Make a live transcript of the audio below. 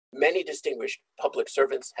Many distinguished public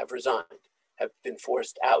servants have resigned, have been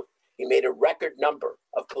forced out. He made a record number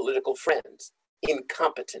of political friends,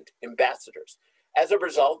 incompetent ambassadors. As a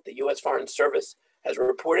result, the US Foreign Service has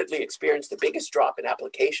reportedly experienced the biggest drop in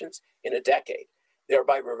applications in a decade,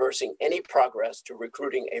 thereby reversing any progress to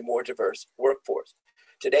recruiting a more diverse workforce.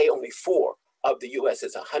 Today, only 4 of the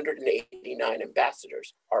US's 189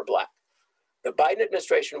 ambassadors are Black. The Biden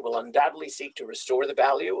administration will undoubtedly seek to restore the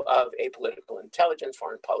value of apolitical intelligence,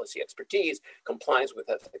 foreign policy expertise, compliance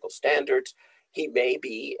with ethical standards. He may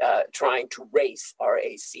be trying to race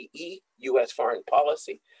RACE, US foreign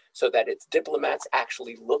policy, so that its diplomats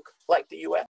actually look like the US.